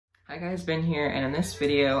Hi guys, Ben here, and in this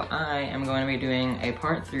video I am going to be doing a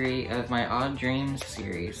part 3 of my Odd Dreams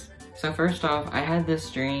series. So first off, I had this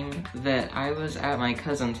dream that I was at my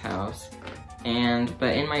cousin's house,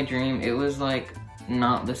 but in my dream it was like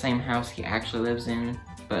not the same house he actually lives in,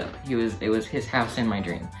 but it was his house in my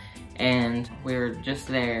dream. And we were just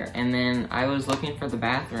there, and then I was looking for the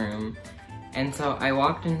bathroom, and so I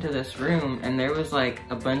walked into this room and there was like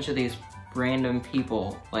a bunch of these random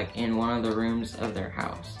people like in one of the rooms of their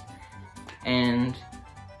house. And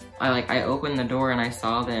I opened the door and I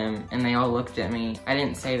saw them and they all looked at me. I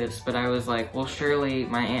didn't say this, but I was like, well, surely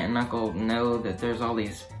my aunt and uncle know that there's all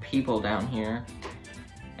these people down here.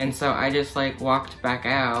 And so I just like walked back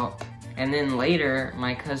out, and then later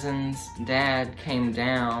my cousin's dad came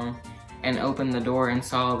down and opened the door and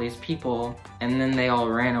saw all these people, and then they all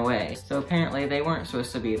ran away. So apparently they weren't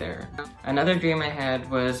supposed to be there. Another dream I had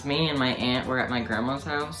was me and my aunt were at my grandma's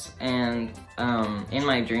house, and in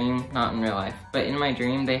my dream, not in real life, but in my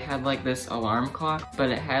dream they had like this alarm clock,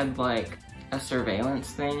 but it had like a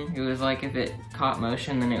surveillance thing. It was like if it caught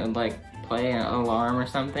motion then it would like play an alarm or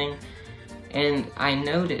something. And I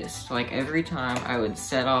noticed like every time I would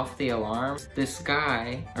set off the alarm, this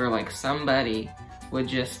guy or like somebody would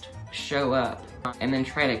just show up and then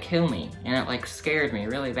try to kill me, and it like scared me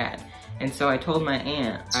really bad. And so I told my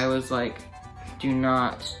aunt, I was like, do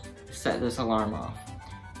not set this alarm off.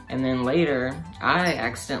 And then later I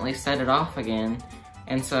accidentally set it off again,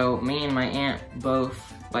 and so me and my aunt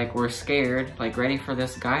both like were scared, like ready for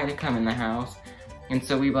this guy to come in the house. And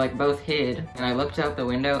so we like both hid, and I looked out the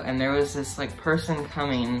window and there was this like person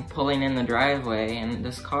coming, pulling in the driveway in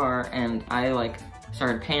this car, and I like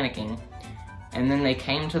started panicking. And then they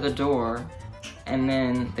came to the door, and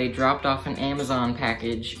then they dropped off an Amazon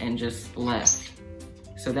package and just left.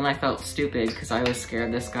 So then I felt stupid because I was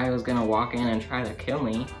scared this guy was gonna walk in and try to kill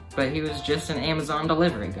me, but he was just an Amazon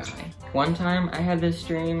delivery guy. One time I had this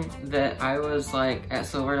dream that I was like at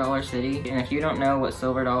Silver Dollar City, and if you don't know what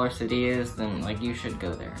Silver Dollar City is, then like you should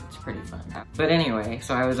go there. It's pretty fun. But anyway,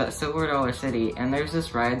 so I was at Silver Dollar City, and there's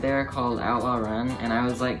this ride there called Outlaw Run, and I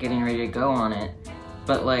was like getting ready to go on it.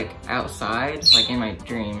 But like outside, like in my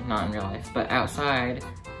dream, not in real life, but outside,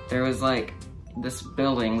 there was like this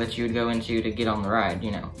building that you would go into to get on the ride, you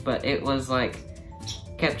know. But it was like,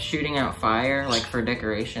 kept shooting out fire, like for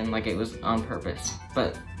decoration, like it was on purpose.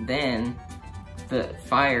 But then the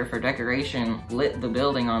fire for decoration lit the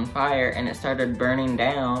building on fire and it started burning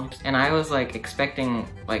down. And I was like expecting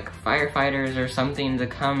like firefighters or something to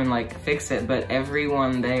come and like fix it, but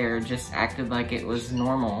everyone there just acted like it was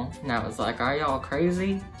normal. And I was like, are y'all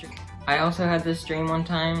crazy? I also had this dream one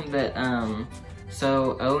time that,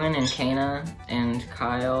 so Owen and Kana and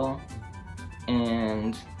Kyle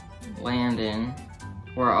and Landon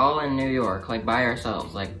were all in New York, like by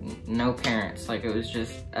ourselves, like no parents, like it was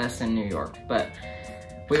just us in New York. But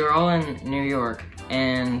we were all in New York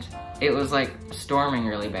and it was like storming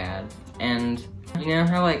really bad. And you know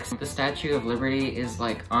how like the Statue of Liberty is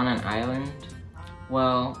like on an island?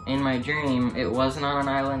 Well, in my dream, it wasn't on an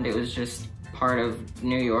island, it was just part of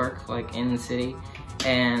New York, like in the city.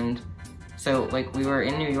 And so like we were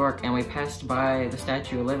in New York and we passed by the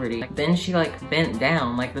Statue of Liberty. Then she like bent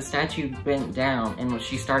down, like the statue bent down, and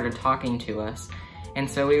she started talking to us. And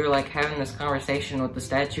so we were like having this conversation with the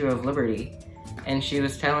Statue of Liberty. And she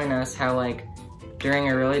was telling us how like during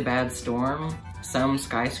a really bad storm, some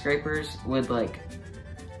skyscrapers would like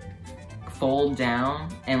fold down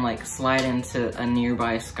and like slide into a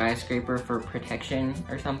nearby skyscraper for protection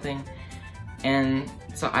or something. And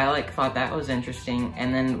so I like thought that was interesting,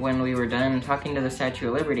 and then when we were done talking to the Statue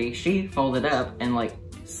of Liberty, she folded up and like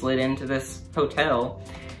slid into this hotel.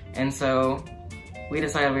 And so we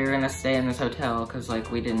decided we were gonna stay in this hotel because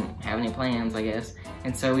like we didn't have any plans, I guess.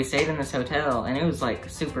 And so we stayed in this hotel, and it was like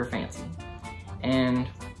super fancy. And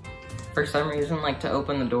for some reason, like to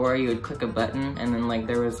open the door, you would click a button, and then like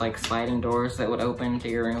there was like sliding doors that would open to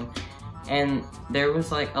your room. And there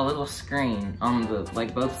was like a little screen on the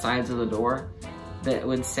like both sides of the door that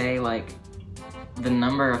would say like the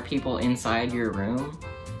number of people inside your room,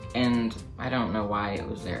 and I don't know why it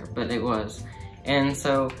was there, but it was. And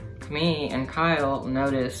so me and Kyle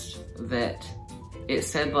noticed that it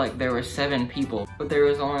said like there were 7 people, but there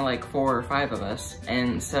was only like 4 or 5 of us.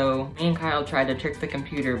 And so me and Kyle tried to trick the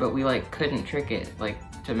computer, but we like couldn't trick it. Like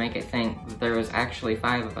to make it think that there was actually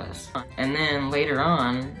 5 of us. And then later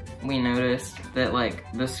on, we noticed that like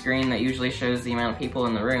the screen that usually shows the amount of people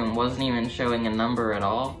in the room wasn't even showing a number at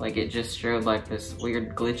all. Like it just showed like this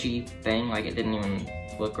weird glitchy thing, like it didn't even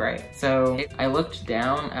look right. So I looked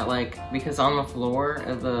down at like, because on the floor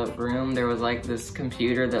of the room there was like this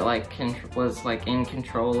computer that like was like in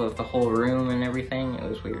control of the whole room and everything. It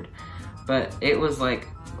was weird. But it was like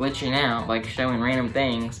glitching out, like showing random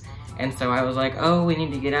things. And so I was like, oh, we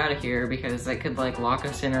need to get out of here because that could like lock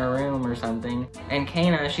us in our room or something. And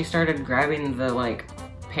Kana, she started grabbing the like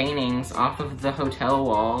paintings off of the hotel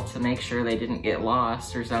wall to make sure they didn't get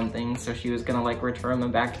lost or something. So she was gonna like return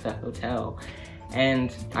them back to the hotel.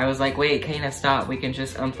 And I was like, wait, Kana, stop. We can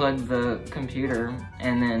just unplug the computer.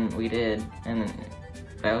 And then we did. And then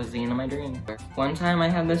that was the end of my dream. One time I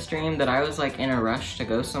had this dream that I was like in a rush to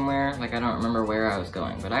go somewhere. Like I don't remember where I was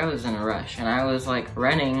going, but I was in a rush and I was like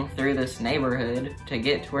running through this neighborhood to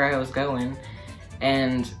get to where I was going.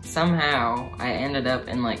 And somehow I ended up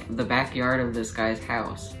in like the backyard of this guy's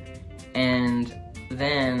house. And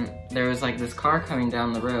then there was like this car coming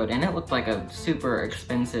down the road and it looked like a super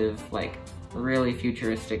expensive, like really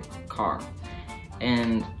futuristic car.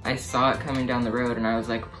 And I saw it coming down the road and I was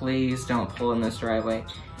like, please don't pull in this driveway.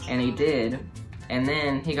 And he did. And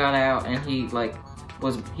then he got out and he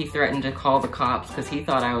threatened to call the cops because he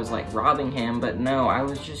thought I was like robbing him, but no, I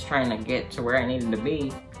was just trying to get to where I needed to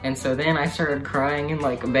be. And so then I started crying and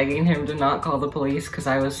like begging him to not call the police because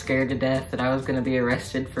I was scared to death that I was gonna be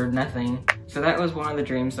arrested for nothing. So that was one of the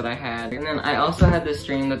dreams that I had. And then I also had this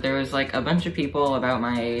dream that there was like a bunch of people about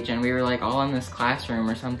my age and we were like all in this classroom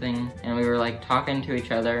or something and we were like talking to each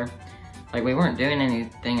other. Like we weren't doing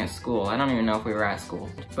anything at school. I don't even know if we were at school.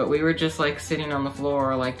 But we were just like sitting on the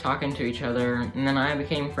floor like talking to each other. And then I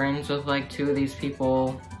became friends with like 2 of these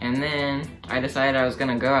people. And then I decided I was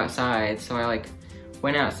gonna go outside. So I like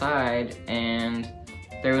went outside and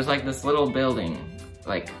there was like this little building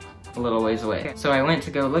like a little ways away. So I went to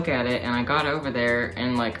go look at it and I got over there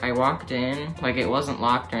and like I walked in, like it wasn't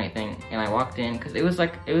locked or anything, and I walked in because it was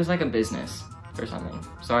like a business or something.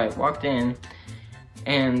 So I walked in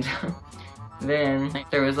and then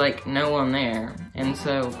there was like no one there, and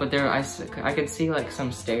so but there I could see like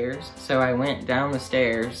some stairs, so I went down the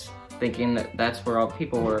stairs thinking that that's where all the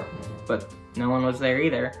people were, but no one was there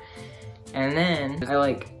either. And then I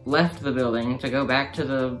like left the building to go back to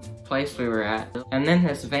the place we were at. And then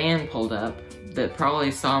this van pulled up that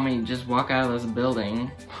probably saw me just walk out of this building.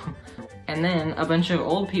 And then a bunch of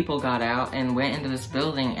old people got out and went into this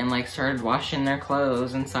building and like started washing their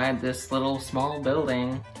clothes inside this little small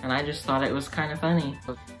building. And I just thought it was kind of funny.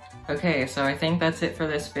 Okay, so I think that's it for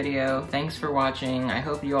this video. Thanks for watching. I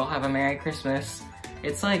hope you all have a Merry Christmas.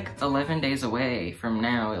 It's like 11 days away from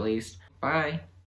now at least. Bye.